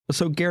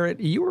So, Gerrit,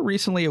 you were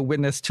recently a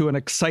witness to an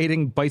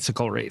exciting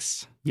bicycle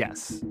race.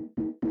 Yes.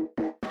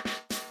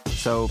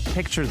 So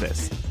picture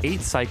this,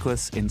 8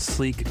 cyclists in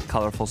sleek,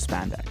 colorful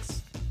spandex.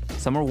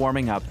 Some are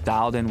warming up,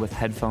 dialed in with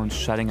headphones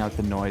shutting out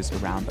the noise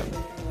around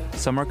them.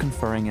 Some are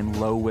conferring in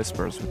low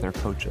whispers with their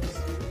coaches.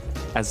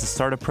 As the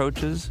start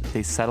approaches,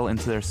 they settle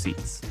into their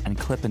seats and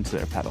clip into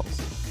their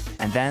pedals.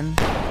 And then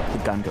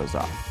the gun goes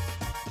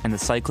off, and the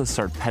cyclists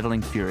start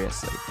pedaling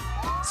furiously.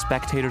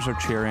 Spectators are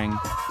cheering,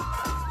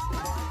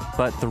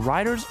 but the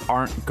riders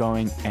aren't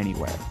going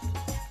anywhere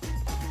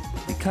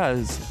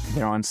because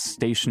they're on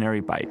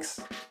stationary bikes.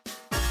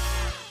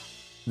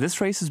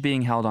 This race is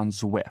being held on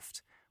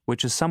Zwift,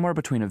 which is somewhere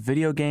between a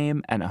video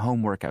game and a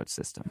home workout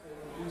system.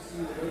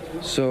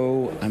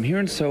 So I'm here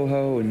in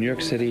Soho in New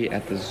York City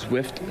at the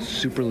Zwift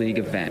Super League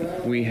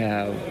event. We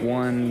have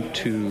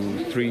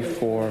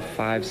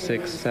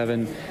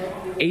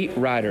 8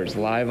 riders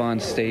live on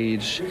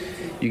stage.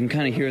 You can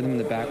kind of hear them in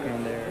the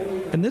background there.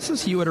 And this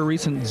is you at a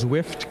recent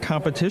Zwift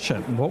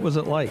competition. What was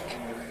it like?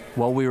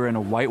 Well, we were in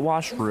a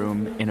whitewashed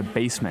room in a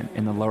basement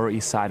in the Lower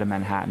East Side of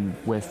Manhattan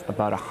with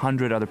about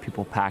 100 other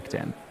people packed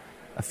in.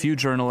 A few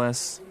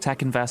journalists,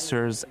 tech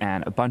investors,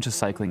 and a bunch of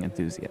cycling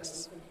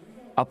enthusiasts.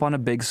 Up on a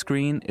big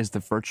screen is the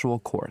virtual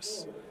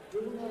course.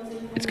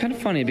 It's kind of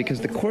funny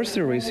because the course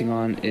they're racing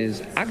on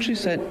is actually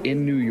set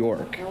in New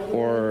York,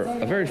 or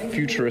a very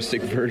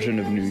futuristic version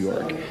of New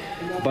York.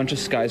 A bunch of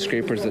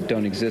skyscrapers that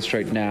don't exist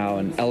right now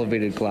and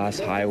elevated glass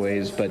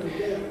highways, but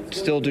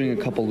still doing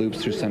a couple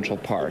loops through Central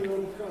Park.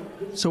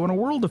 So in a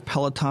world of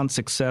Peloton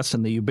success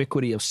and the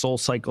ubiquity of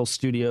SoulCycle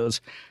studios,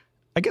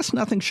 I guess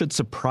nothing should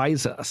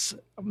surprise us.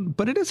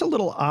 But it is a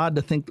little odd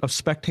to think of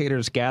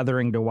spectators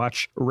gathering to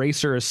watch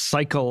racers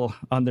cycle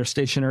on their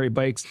stationary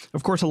bikes.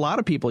 Of course, a lot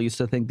of people used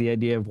to think the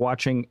idea of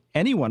watching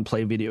anyone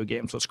play video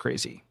games was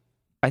crazy.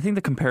 I think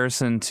the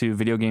comparison to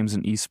video games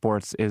and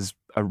esports is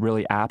a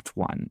really apt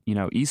one. You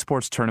know,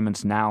 esports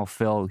tournaments now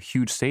fill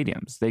huge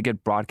stadiums. They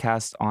get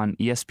broadcast on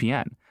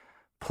ESPN.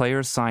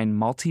 Players sign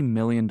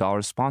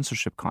multi-million-dollar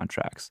sponsorship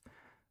contracts.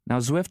 Now,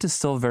 Zwift is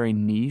still very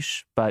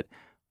niche, but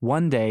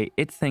one day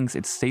it thinks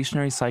its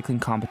stationary cycling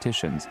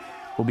competitions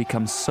will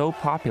become so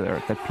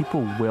popular that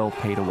people will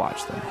pay to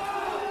watch them.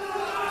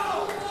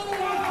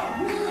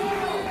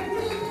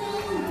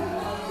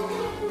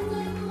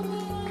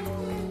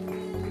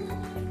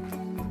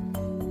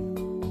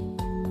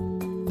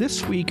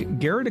 This week,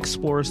 Gerrit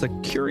explores the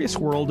curious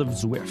world of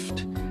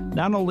Zwift.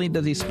 Not only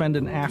does he spend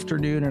an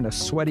afternoon in a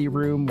sweaty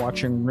room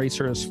watching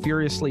racers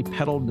furiously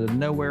pedal to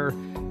nowhere,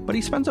 but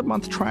he spends a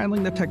month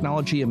trialing the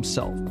technology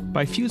himself.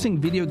 By fusing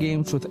video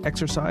games with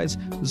exercise,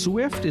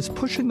 Zwift is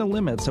pushing the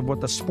limits of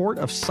what the sport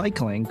of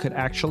cycling could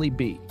actually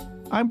be.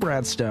 I'm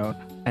Brad Stone.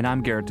 And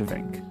I'm Gerrit de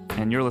Vynck,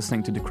 and you're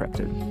listening to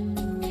Decrypted.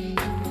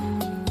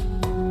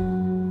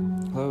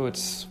 Hello,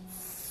 it's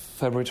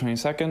February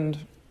 22nd,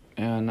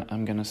 and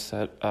I'm going to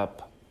set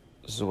up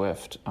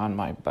Zwift on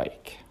my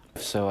bike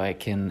so I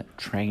can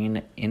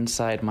train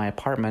inside my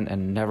apartment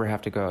and never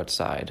have to go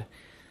outside.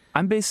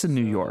 I'm based in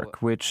New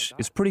York, which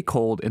is pretty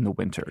cold in the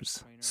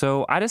winters.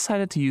 So I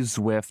decided to use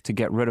Zwift to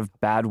get rid of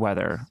bad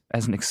weather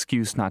as an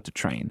excuse not to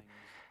train.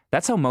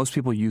 That's how most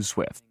people use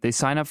Zwift. They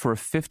sign up for a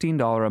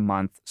 $15 a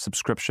month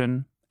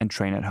subscription and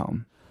train at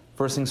home.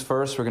 First things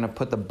first, we're going to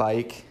put the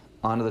bike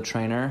onto the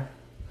trainer.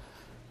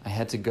 I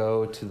had to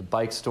go to the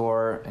bike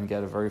store and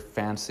get a very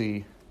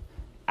fancy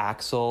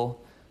axle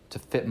to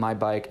fit my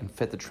bike and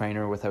fit the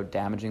trainer without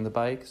damaging the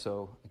bike.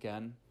 So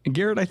again...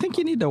 Gerrit, I think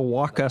you need to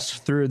walk us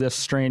through this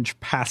strange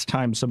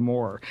pastime some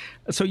more.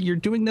 So you're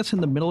doing this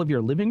in the middle of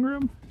your living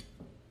room?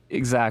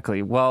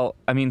 Exactly. Well,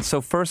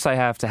 so first I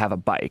have to have a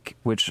bike,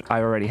 which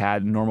I already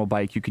had, a normal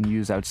bike you can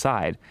use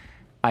outside.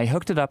 I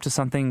hooked it up to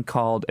something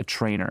called a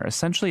trainer.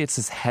 Essentially, it's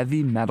this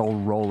heavy metal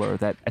roller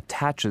that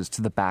attaches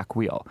to the back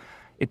wheel.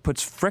 It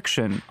puts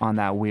friction on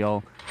that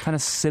wheel, kind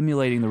of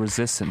simulating the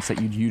resistance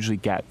that you'd usually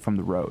get from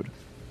the road.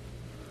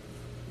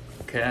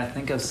 Okay, I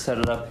think I've set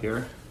it up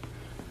here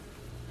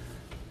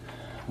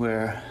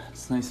where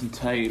it's nice and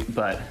tight,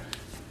 but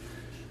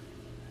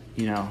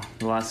the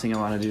last thing I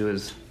want to do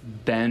is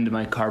bend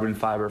my carbon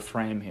fiber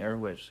frame here,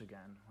 which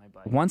again, my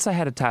bike. Once I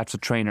had attached the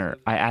trainer,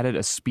 I added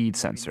a speed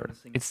sensor.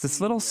 It's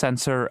this little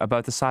sensor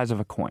about the size of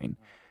a coin.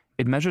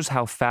 It measures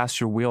how fast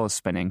your wheel is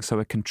spinning so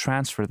it can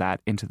transfer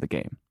that into the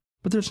game.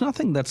 But there's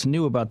nothing that's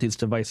new about these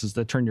devices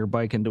that turn your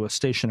bike into a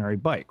stationary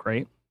bike,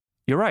 right?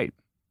 You're right.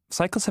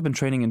 Cyclists have been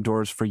training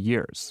indoors for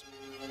years.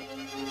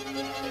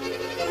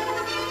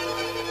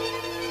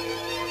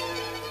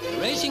 The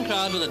racing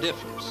crowd with a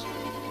difference.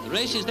 The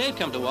races they've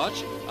come to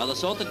watch are the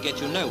sort that get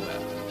you nowhere.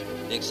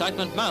 The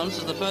excitement mounts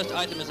as the first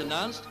item is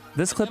announced.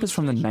 This clip is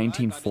from the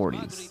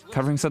 1940s,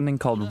 covering something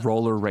called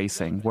roller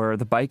racing, where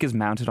the bike is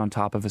mounted on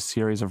top of a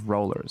series of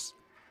rollers.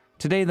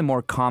 Today, the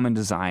more common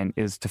design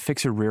is to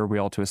fix your rear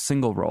wheel to a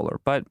single roller,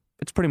 but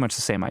it's pretty much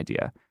the same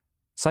idea.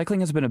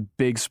 Cycling has been a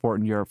big sport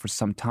in Europe for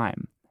some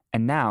time,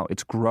 and now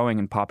it's growing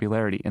in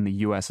popularity in the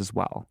US as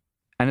well.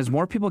 And as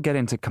more people get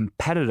into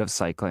competitive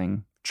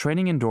cycling,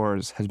 training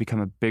indoors has become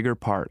a bigger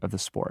part of the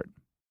sport.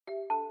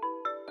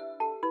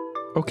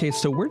 Okay,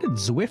 so where did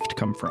Zwift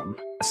come from?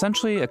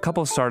 Essentially, a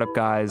couple of startup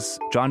guys,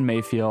 John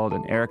Mayfield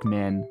and Eric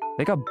Min,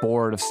 they got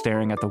bored of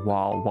staring at the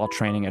wall while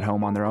training at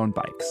home on their own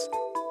bikes.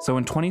 So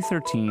in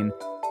 2013,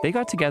 they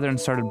got together and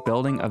started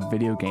building a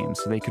video game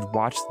so they could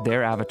watch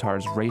their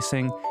avatars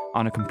racing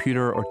on a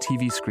computer or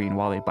TV screen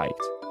while they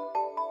biked.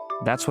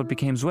 That's what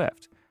became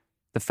Zwift.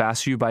 The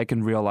faster you bike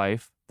in real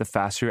life, the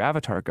faster your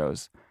avatar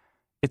goes.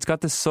 It's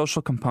got this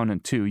social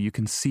component too. You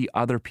can see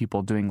other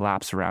people doing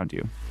laps around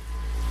you.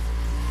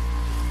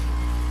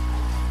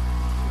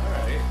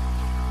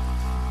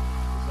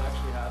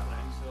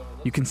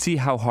 You can see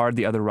how hard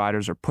the other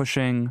riders are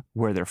pushing,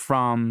 where they're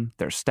from,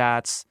 their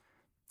stats.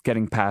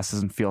 Getting past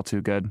doesn't feel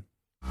too good.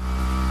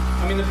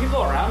 I mean, the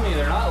people around me,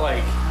 they're not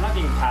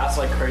getting passed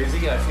like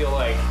crazy. I feel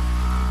like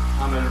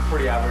I'm at a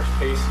pretty average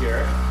pace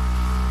here.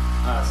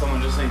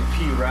 Someone just named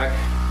P-Rec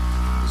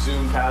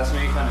zoomed past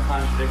me, kind of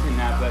contradicting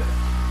that, but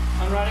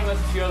I'm riding with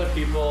a few other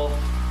people,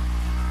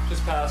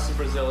 just past a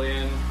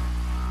Brazilian.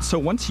 So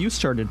once you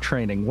started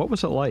training, what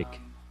was it like?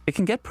 It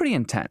can get pretty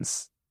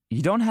intense.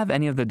 You don't have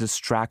any of the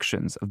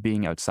distractions of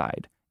being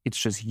outside. It's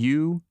just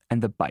you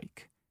and the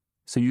bike.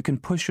 So you can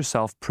push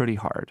yourself pretty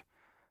hard.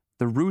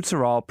 The routes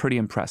are all pretty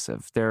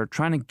impressive. They're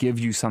trying to give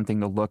you something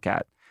to look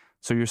at.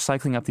 So you're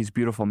cycling up these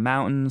beautiful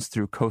mountains,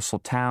 through coastal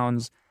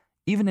towns,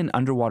 even in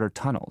underwater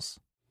tunnels.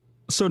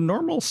 So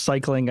normal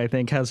cycling, I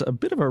think, has a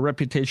bit of a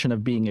reputation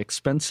of being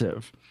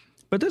expensive.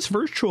 But this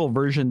virtual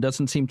version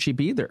doesn't seem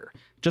cheap either.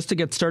 Just to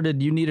get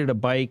started, you needed a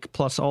bike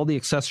plus all the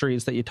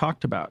accessories that you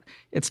talked about.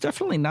 It's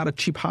definitely not a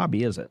cheap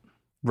hobby, is it?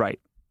 Right.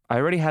 I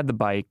already had the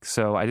bike,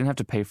 so I didn't have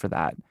to pay for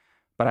that.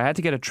 But I had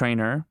to get a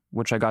trainer,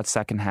 which I got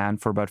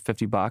secondhand for about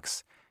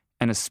 $50,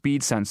 and a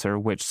speed sensor,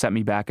 which set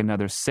me back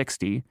another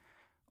 $60.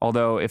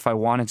 Although if I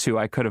wanted to,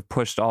 I could have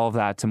pushed all of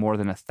that to more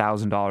than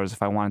 $1,000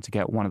 if I wanted to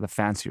get one of the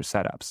fancier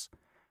setups.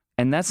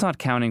 And that's not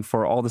counting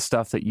for all the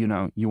stuff that, you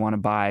want to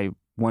buy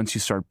once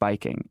you start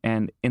biking.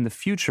 And in the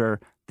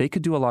future, they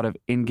could do a lot of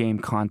in-game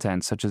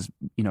content, such as,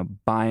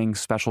 buying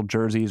special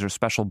jerseys or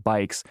special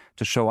bikes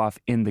to show off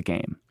in the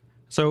game.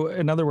 So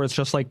in other words,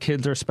 just like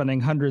kids are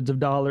spending hundreds of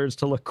dollars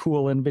to look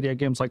cool in video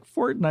games like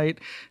Fortnite,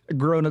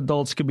 grown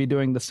adults could be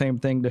doing the same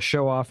thing to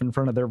show off in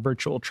front of their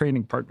virtual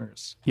training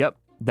partners. Yep,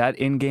 that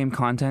in-game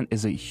content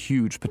is a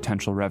huge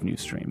potential revenue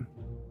stream.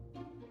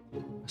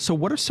 So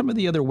what are some of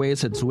the other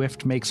ways that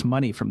Zwift makes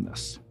money from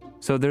this?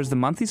 So there's the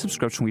monthly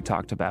subscription we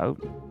talked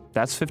about.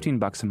 That's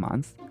 $15 a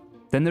month.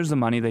 Then there's the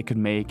money they could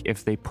make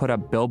if they put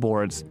up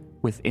billboards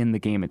within the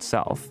game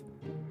itself.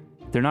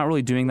 They're not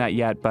really doing that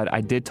yet, but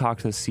I did talk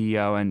to the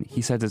CEO and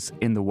he says it's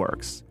in the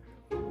works.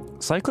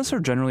 Cyclists are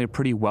generally a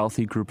pretty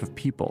wealthy group of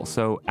people,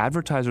 so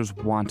advertisers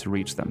want to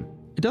reach them.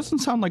 It doesn't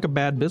sound like a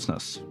bad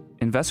business.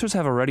 Investors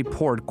have already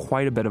poured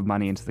quite a bit of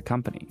money into the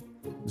company.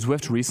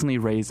 Zwift recently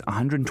raised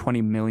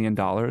 $120 million,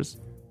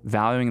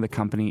 valuing the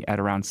company at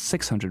around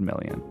 $600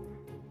 million.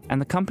 And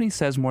the company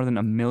says more than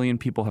 1 million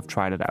people have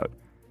tried it out.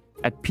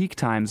 At peak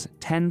times,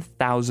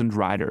 10,000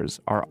 riders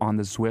are on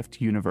the Zwift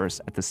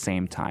universe at the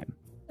same time.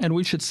 And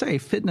we should say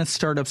fitness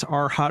startups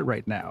are hot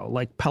right now,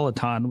 like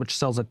Peloton, which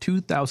sells a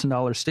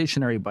 $2,000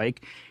 stationary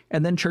bike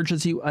and then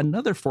charges you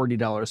another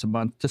 $40 a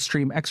month to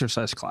stream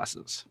exercise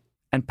classes.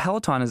 And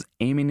Peloton is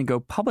aiming to go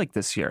public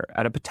this year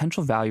at a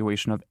potential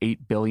valuation of $8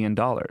 billion.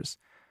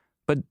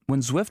 But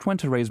when Zwift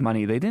went to raise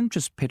money, they didn't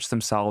just pitch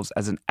themselves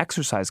as an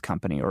exercise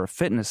company or a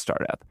fitness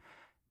startup.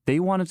 They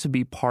wanted to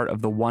be part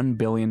of the $1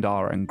 billion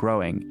and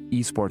growing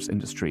esports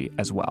industry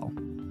as well.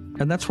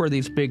 And that's where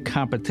these big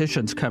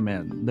competitions come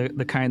in,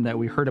 the kind that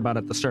we heard about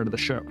at the start of the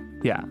show.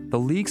 Yeah, the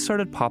leagues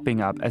started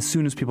popping up as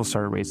soon as people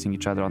started racing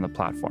each other on the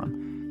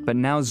platform. But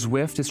now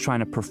Zwift is trying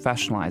to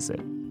professionalize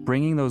it,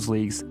 bringing those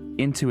leagues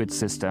into its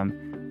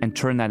system and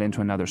turn that into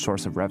another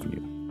source of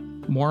revenue.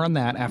 More on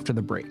that after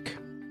the break.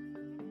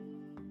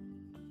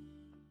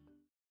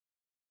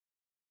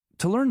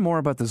 To learn more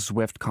about the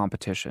Zwift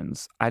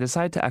competitions, I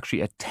decided to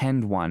actually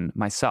attend one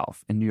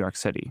myself in New York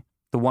City,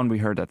 the one we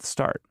heard at the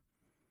start.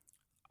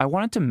 I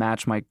wanted to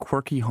match my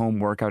quirky home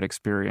workout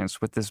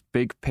experience with this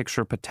big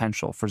picture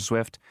potential for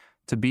Zwift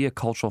to be a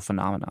cultural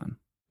phenomenon.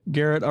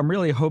 Gerrit, I'm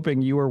really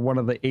hoping you were one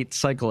of the 8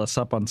 cyclists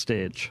up on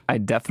stage. I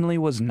definitely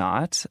was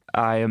not.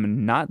 I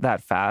am not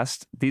that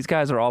fast. These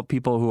guys are all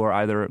people who are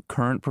either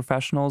current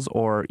professionals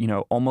or,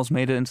 almost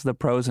made it into the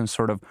pros and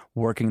sort of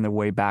working their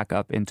way back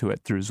up into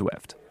it through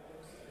Zwift.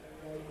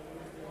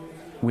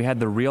 We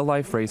had the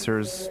real-life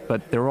racers,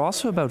 but there were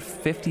also about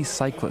 50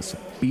 cyclists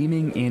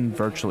beaming in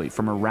virtually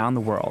from around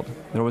the world.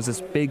 There was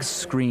this big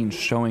screen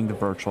showing the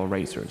virtual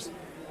racers.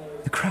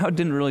 The crowd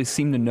didn't really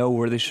seem to know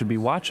where they should be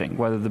watching,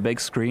 whether the big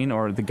screen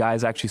or the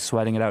guys actually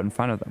sweating it out in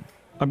front of them.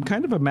 I'm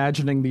kind of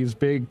imagining these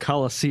big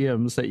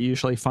coliseums that you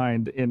usually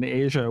find in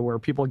Asia where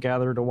people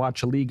gather to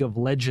watch League of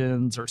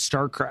Legends or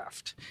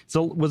StarCraft.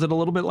 So was it a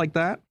little bit like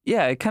that?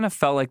 Yeah, it kind of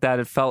felt like that.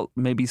 It felt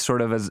maybe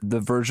sort of as the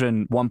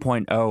version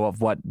 1.0 of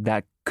what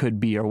that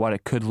could be or what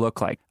it could look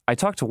like. I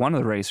talked to one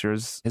of the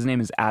racers. His name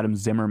is Adam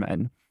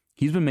Zimmerman.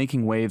 He's been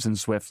making waves in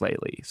Zwift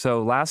lately.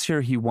 So last year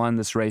he won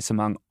this race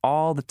among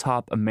all the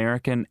top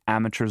American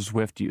amateur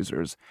Zwift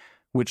users,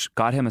 which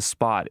got him a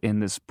spot in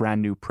this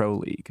brand new pro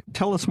league.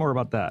 Tell us more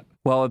about that.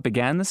 Well, it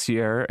began this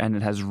year, and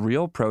it has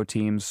real pro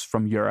teams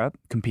from Europe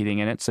competing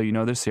in it, so you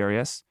know they're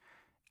serious.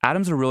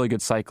 Adam's a really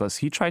good cyclist.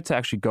 He tried to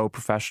actually go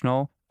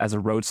professional as a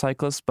road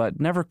cyclist, but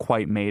never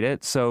quite made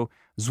it, so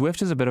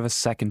Zwift is a bit of a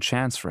second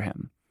chance for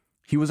him.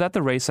 He was at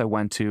the race I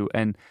went to,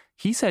 and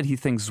he said he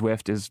thinks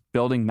Zwift is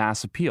building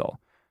mass appeal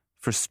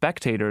for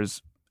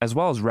spectators as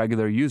well as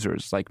regular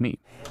users like me.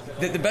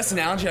 The best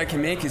analogy I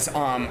can make is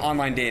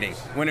online dating.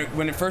 When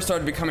it first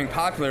started becoming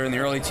popular in the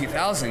early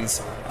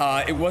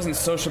 2000s, it wasn't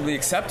socially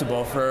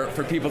acceptable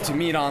for people to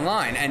meet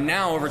online. And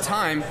now, over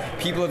time,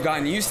 people have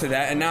gotten used to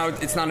that, and now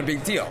it's not a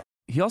big deal.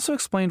 He also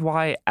explained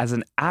why, as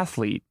an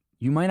athlete,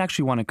 you might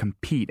actually want to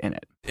compete in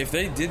it. If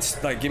they did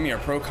give me a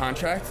pro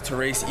contract to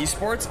race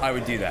esports, I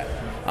would do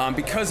that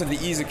because of the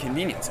ease of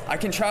convenience. I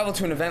can travel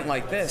to an event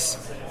like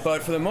this,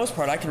 but for the most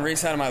part, I can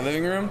race out of my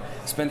living room,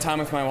 spend time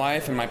with my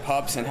wife and my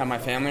pups, and have my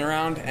family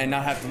around, and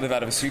not have to live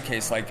out of a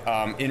suitcase like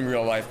in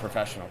real life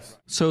professionals.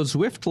 So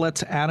Zwift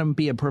lets Adam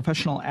be a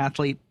professional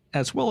athlete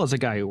as well as a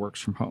guy who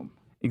works from home.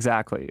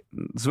 Exactly.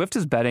 Zwift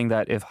is betting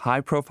that if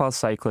high-profile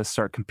cyclists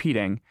start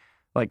competing,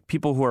 like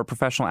people who are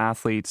professional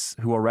athletes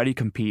who already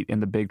compete in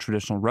the big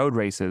traditional road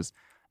races,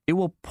 it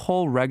will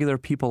pull regular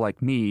people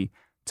like me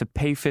to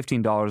pay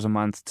 $15 a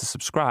month to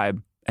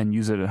subscribe and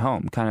use it at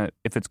home. Kind of,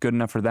 if it's good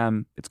enough for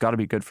them, it's got to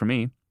be good for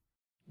me.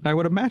 I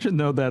would imagine,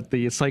 though, that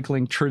the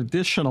cycling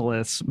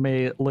traditionalists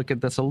may look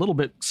at this a little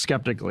bit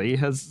skeptically.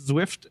 Has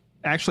Zwift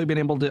actually been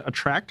able to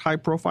attract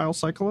high-profile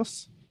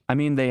cyclists? I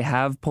mean, they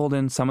have pulled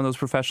in some of those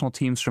professional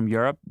teams from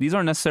Europe. These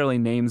aren't necessarily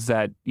names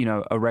that,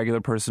 a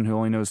regular person who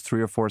only knows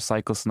 3 or 4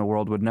 cyclists in the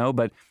world would know,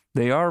 but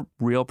they are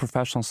real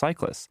professional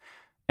cyclists.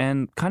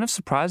 And kind of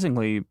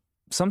surprisingly,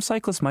 some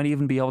cyclists might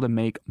even be able to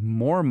make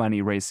more money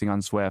racing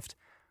on Zwift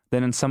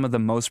than in some of the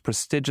most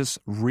prestigious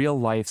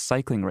real-life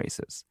cycling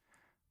races,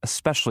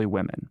 especially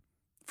women.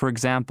 For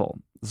example,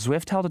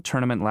 Zwift held a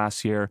tournament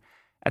last year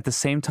at the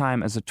same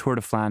time as the Tour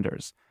de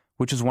Flanders,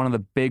 which is one of the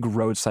big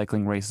road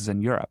cycling races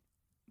in Europe.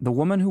 The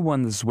woman who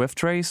won the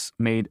Zwift race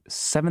made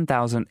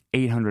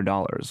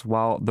 $7,800,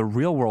 while the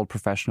real-world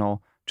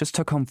professional just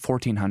took home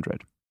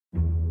 $1,400.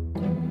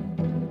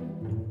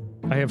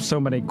 I have so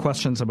many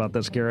questions about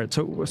this, Gerrit.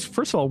 So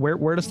first of all,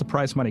 where does the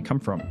prize money come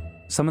from?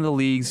 Some of the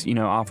leagues,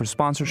 offer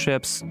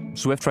sponsorships.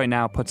 Zwift right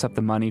now puts up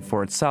the money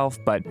for itself,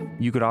 but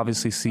you could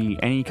obviously see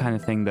any kind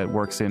of thing that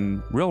works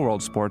in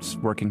real-world sports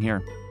working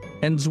here.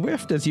 And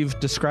Zwift, as you've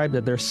described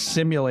it, they're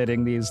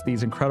simulating these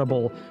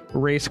incredible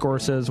race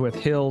courses with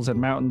hills and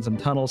mountains and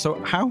tunnels.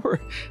 So how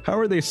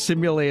are they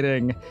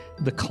simulating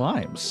the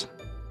climbs?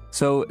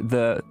 So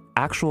the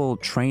actual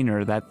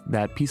trainer,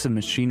 that piece of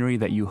machinery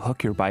that you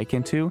hook your bike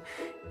into,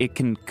 it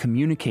can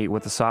communicate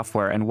with the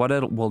software. And what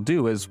it will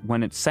do is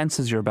when it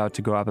senses you're about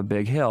to go up a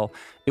big hill,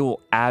 it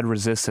will add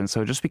resistance.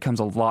 So it just becomes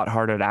a lot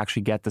harder to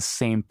actually get the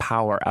same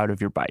power out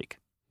of your bike.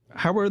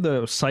 How are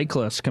the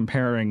cyclists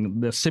comparing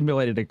the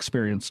simulated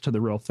experience to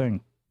the real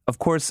thing? Of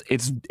course,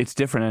 it's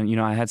different.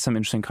 And, I had some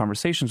interesting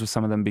conversations with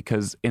some of them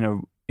because in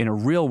a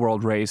real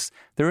world race,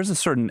 there is a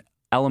certain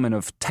element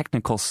of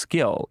technical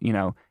skill.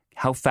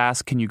 How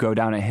fast can you go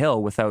down a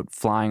hill without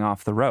flying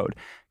off the road?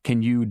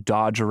 Can you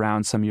dodge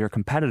around some of your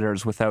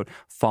competitors without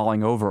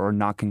falling over or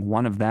knocking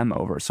one of them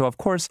over? So, of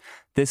course,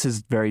 this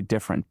is very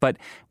different. But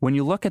when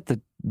you look at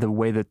the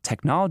way the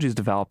technology is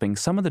developing,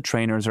 some of the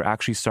trainers are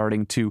actually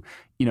starting to,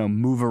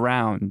 move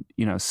around,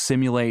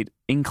 simulate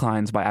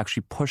inclines by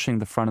actually pushing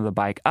the front of the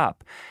bike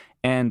up.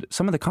 And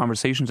some of the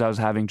conversations I was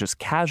having just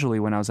casually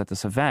when I was at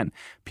this event,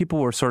 people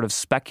were sort of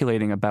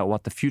speculating about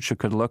what the future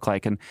could look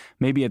like. And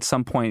maybe at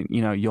some point,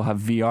 you'll have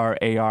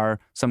VR, AR,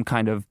 some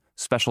kind of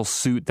special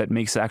suit that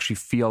makes it actually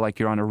feel like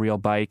you're on a real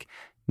bike,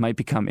 might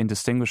become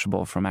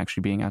indistinguishable from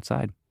actually being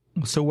outside.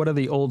 So what do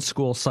the old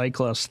school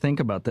cyclists think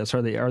about this?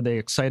 Are they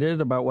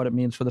excited about what it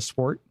means for the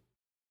sport?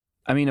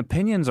 I mean,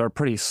 opinions are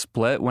pretty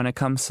split when it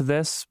comes to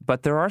this,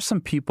 but there are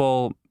some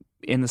people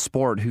in the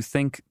sport who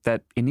think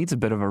that it needs a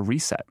bit of a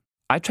reset.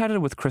 I chatted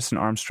with Kristen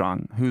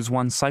Armstrong, who's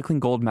won cycling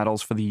gold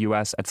medals for the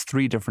U.S. at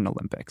 3 different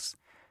Olympics.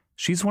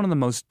 She's one of the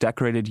most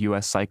decorated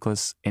U.S.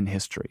 cyclists in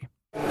history.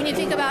 When you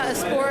think about a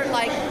sport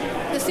like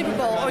the Super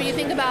Bowl, or you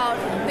think about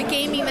the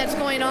gaming that's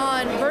going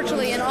on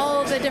virtually and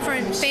all of the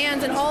different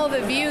fans and all of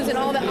the views and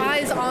all the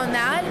eyes on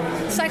that,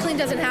 cycling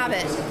doesn't have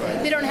it.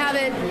 They don't have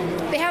it.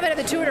 They have it at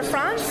the Tour de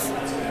France.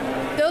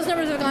 Those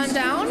numbers have gone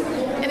down,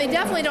 and they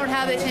definitely don't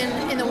have it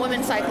in the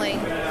women's cycling.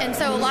 And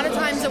so a lot of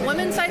times the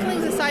women's cycling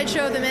is a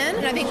sideshow of the men,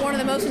 and I think one of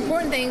the most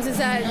important things is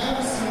that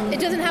it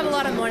doesn't have a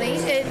lot of money.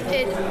 It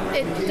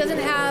doesn't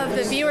have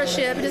the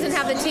viewership. It doesn't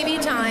have the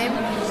TV time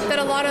that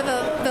a lot of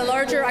the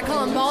larger, I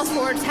call them ball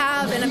sports,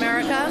 have in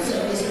America.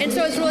 And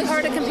so it's really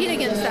hard to compete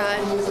against that.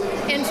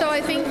 And so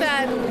I think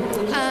that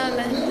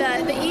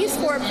the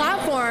eSport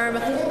platform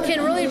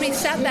can really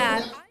reset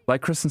that.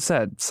 Like Kristen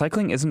said,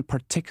 cycling isn't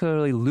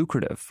particularly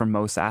lucrative for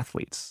most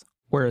athletes.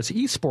 Whereas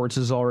esports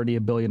is already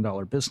 $1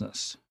 billion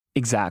business.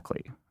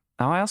 Exactly.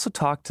 Now, I also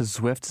talked to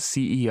Zwift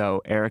CEO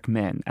Eric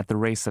Min at the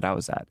race that I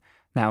was at.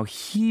 Now,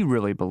 he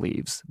really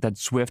believes that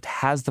Zwift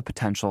has the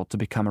potential to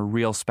become a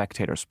real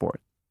spectator sport,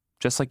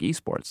 just like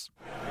esports.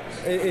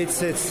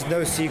 It's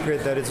no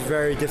secret that it's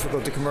very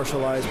difficult to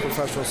commercialize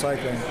professional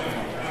cycling.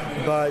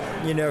 But,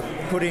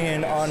 putting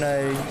it on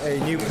a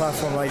new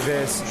platform like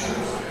this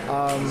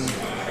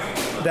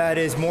that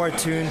is more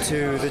attuned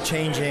to the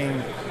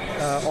changing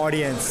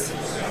audience,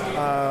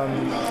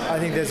 I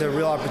think there's a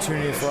real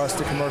opportunity for us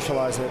to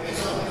commercialize it.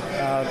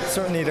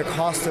 Certainly the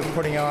cost of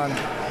putting on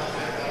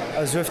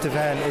a Zwift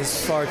event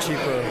is far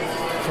cheaper,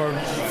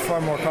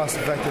 far more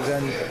cost-effective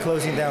than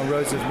closing down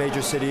roads of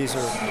major cities.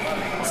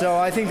 So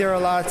I think there are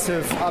lots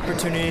of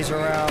opportunities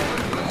around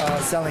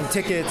selling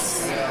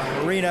tickets,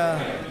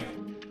 arena.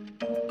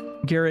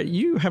 Gerrit,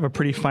 you have a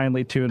pretty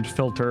finely tuned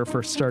filter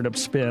for startup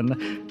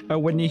spin.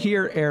 When you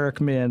hear Eric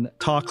Min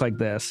talk like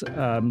this,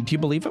 do you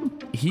believe him?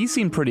 He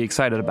seemed pretty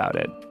excited about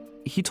it.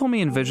 He told me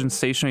he envisioned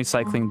stationary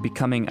cycling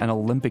becoming an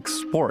Olympic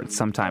sport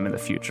sometime in the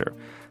future.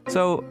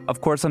 So,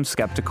 of course, I'm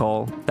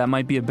skeptical. That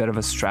might be a bit of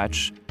a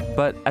stretch.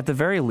 But at the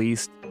very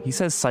least, he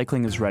says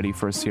cycling is ready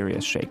for a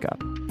serious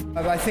shakeup.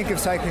 I think of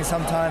cycling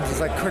sometimes as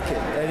like cricket.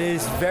 It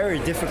is very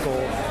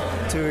difficult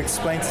to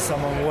explain to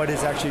someone what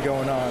is actually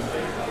going on.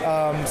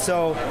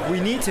 So we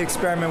need to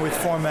experiment with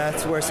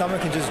formats where someone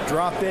can just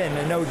drop in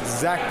and know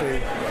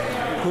exactly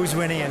who's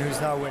winning and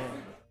who's not winning.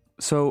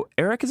 So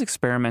Eric is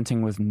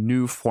experimenting with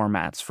new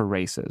formats for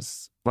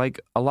races. Like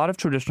a lot of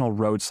traditional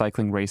road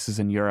cycling races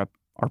in Europe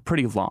are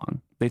pretty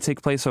long. They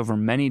take place over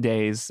many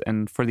days,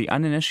 and for the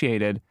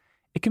uninitiated,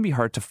 it can be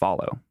hard to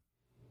follow.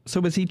 So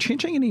is he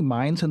changing any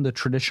minds in the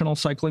traditional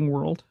cycling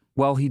world?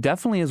 Well, he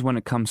definitely is when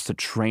it comes to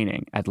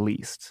training, at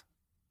least.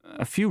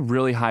 A few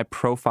really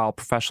high-profile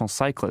professional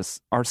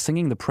cyclists are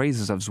singing the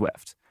praises of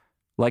Zwift.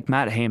 Like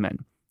Matt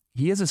Heyman.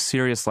 He is a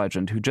serious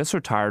legend who just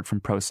retired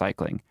from pro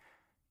cycling.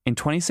 In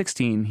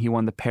 2016, he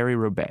won the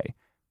Paris-Roubaix,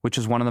 which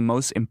is one of the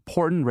most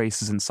important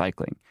races in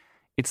cycling.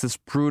 It's this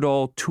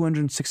brutal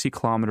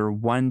 260-kilometer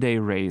one-day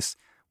race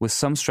with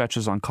some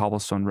stretches on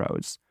cobblestone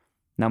roads.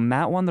 Now,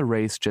 Matt won the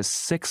race just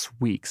 6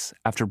 weeks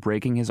after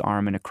breaking his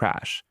arm in a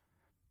crash.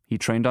 He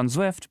trained on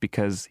Zwift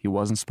because he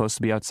wasn't supposed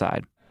to be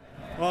outside.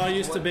 Well, I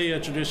used to be a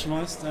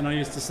traditionalist, and I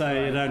used to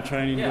say you don't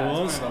train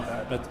indoors.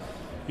 But,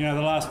 the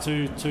last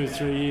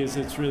 2-3 years,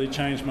 it's really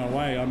changed my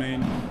way. I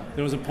mean,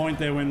 there was a point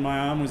there when my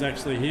arm was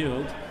actually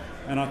healed,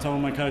 and I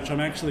told my coach, I'm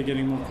actually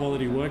getting more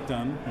quality work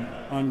done.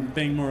 I'm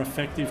being more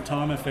effective,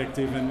 time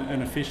effective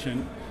and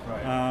efficient.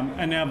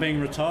 And now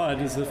being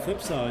retired is the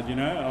flip side,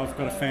 I've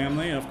got a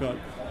family,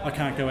 I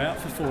can't go out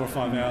for 4 or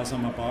 5 hours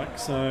on my bike.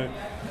 So,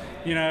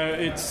 it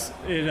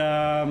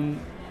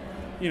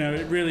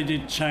really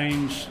did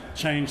change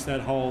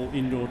that whole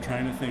indoor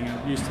trainer thing.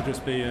 It used to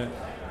just be a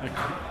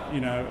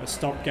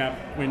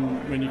stopgap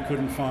when you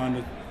couldn't find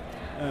it,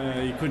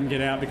 you couldn't get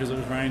out because it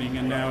was raining,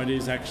 and now it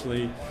is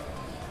actually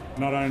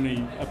not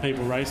only are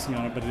people racing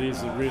on it, but it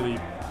is a really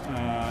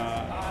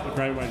a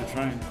great way to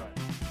train.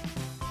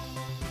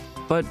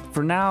 But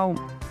for now,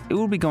 it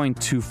would be going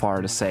too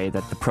far to say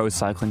that the pro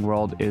cycling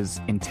world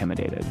is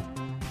intimidated.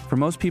 For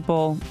most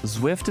people,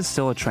 Zwift is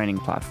still a training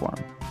platform,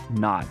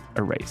 not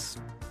a race.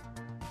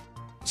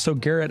 So,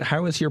 Gerrit,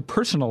 how is your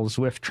personal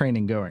Zwift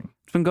training going?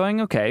 It's been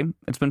going okay.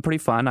 It's been pretty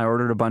fun. I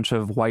ordered a bunch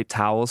of white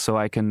towels so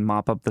I can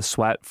mop up the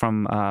sweat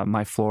from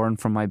my floor and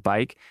from my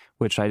bike,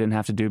 which I didn't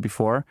have to do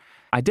before.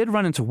 I did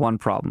run into one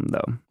problem,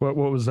 though. What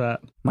was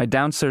that? My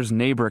downstairs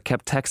neighbor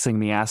kept texting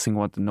me asking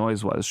what the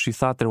noise was. She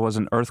thought there was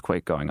an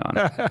earthquake going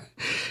on.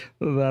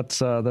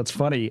 That's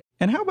funny.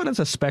 And how about as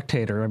a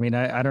spectator? I mean,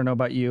 I don't know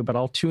about you, but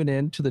I'll tune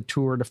in to the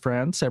Tour de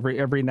France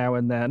every now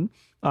and then.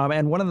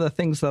 And one of the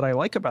things that I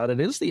like about it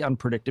is the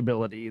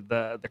unpredictability,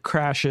 the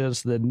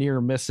crashes, the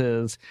near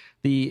misses,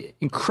 the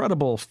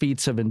incredible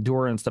feats of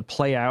endurance that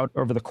play out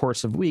over the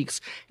course of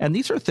weeks. And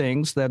these are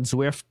things that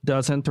Zwift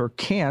doesn't or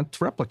can't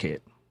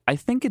replicate. I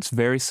think it's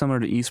very similar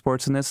to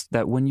esports in this,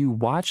 that when you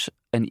watch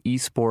an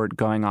esport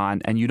going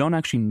on and you don't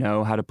actually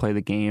know how to play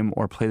the game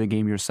or play the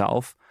game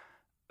yourself,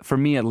 for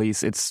me at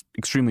least, it's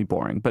extremely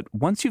boring. But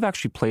once you've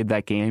actually played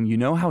that game, you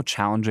know how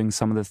challenging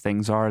some of the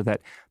things are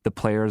that the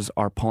players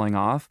are pulling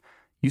off.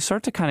 You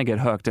start to kind of get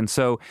hooked. And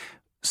so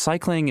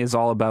cycling is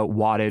all about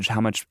wattage, how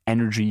much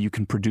energy you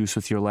can produce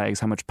with your legs,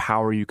 how much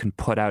power you can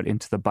put out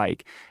into the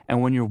bike.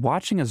 And when you're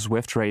watching a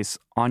Zwift race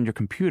on your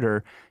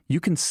computer, you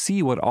can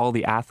see what all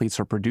the athletes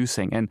are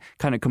producing and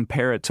kind of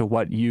compare it to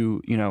what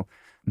you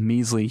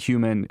measly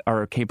human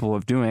are capable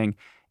of doing.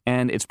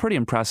 And it's pretty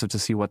impressive to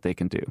see what they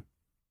can do.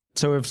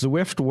 So if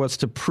Zwift was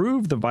to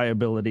prove the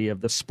viability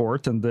of the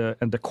sport and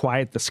to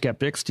quiet the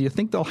skeptics, do you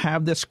think they'll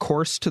have this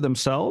course to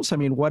themselves? I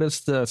mean, what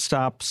is to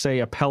stop, say,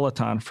 a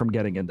Peloton from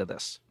getting into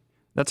this?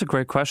 That's a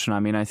great question. I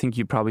mean, I think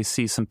you probably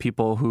see some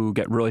people who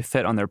get really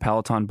fit on their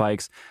Peloton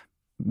bikes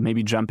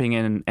maybe jumping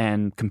in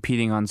and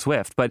competing on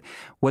Zwift. But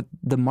what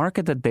the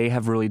market that they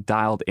have really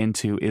dialed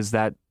into is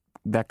that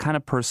kind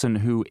of person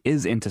who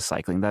is into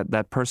cycling,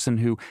 that person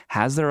who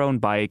has their own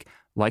bike,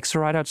 likes to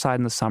ride outside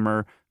in the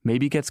summer,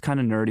 maybe gets kind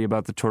of nerdy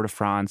about the Tour de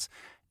France.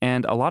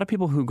 And a lot of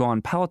people who go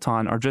on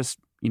Peloton are just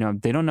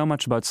they don't know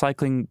much about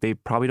cycling. They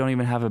probably don't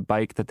even have a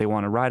bike that they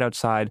want to ride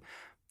outside.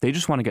 They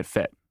just want to get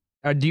fit.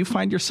 Do you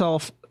find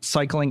yourself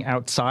cycling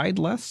outside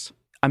less?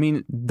 I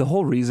mean, the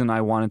whole reason I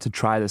wanted to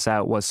try this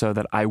out was so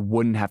that I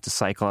wouldn't have to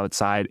cycle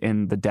outside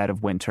in the dead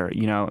of winter.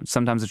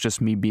 Sometimes it's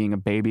just me being a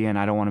baby and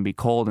I don't want to be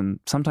cold. And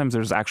sometimes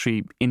there's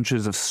actually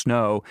inches of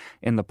snow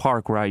in the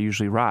park where I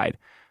usually ride.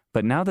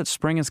 But now that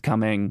spring is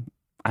coming,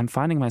 I'm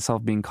finding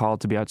myself being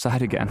called to be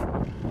outside again.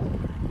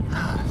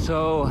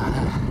 So,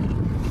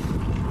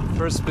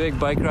 first big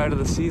bike ride of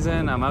the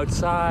season. I'm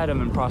outside.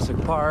 I'm in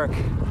Prospect Park.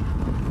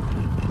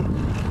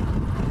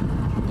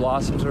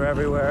 Blossoms are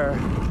everywhere.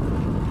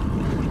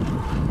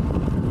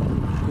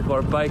 People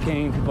are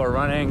biking, people are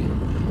running.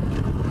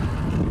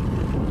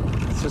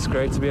 It's just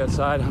great to be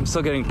outside. I'm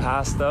still getting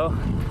passed though.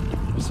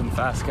 There's some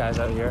fast guys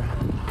out here.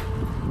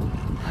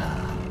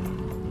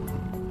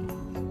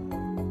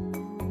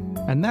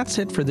 And that's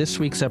it for this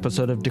week's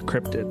episode of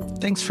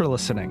Decrypted. Thanks for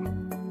listening.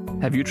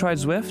 Have you tried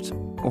Zwift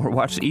or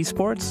watched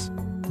esports?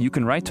 You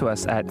can write to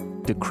us at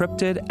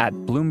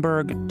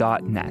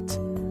decrypted@bloomberg.net.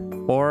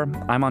 Or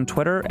I'm on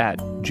Twitter at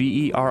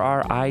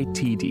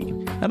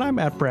GERRITD. And I'm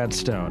at Brad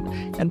Stone.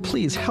 And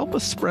please help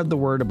us spread the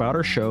word about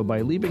our show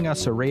by leaving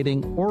us a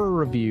rating or a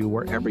review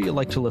wherever you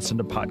like to listen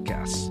to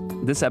podcasts.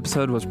 This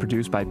episode was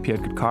produced by Pierre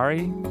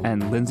Kukari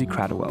and Lindsay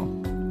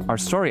Cradwell. Our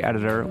story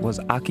editor was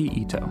Aki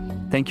Ito.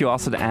 Thank you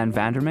also to Anne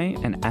Vandermeer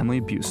and Emily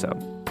Busso.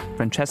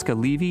 Francesca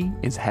Levy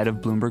is head of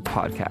Bloomberg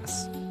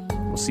Podcasts.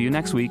 We'll see you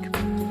next week.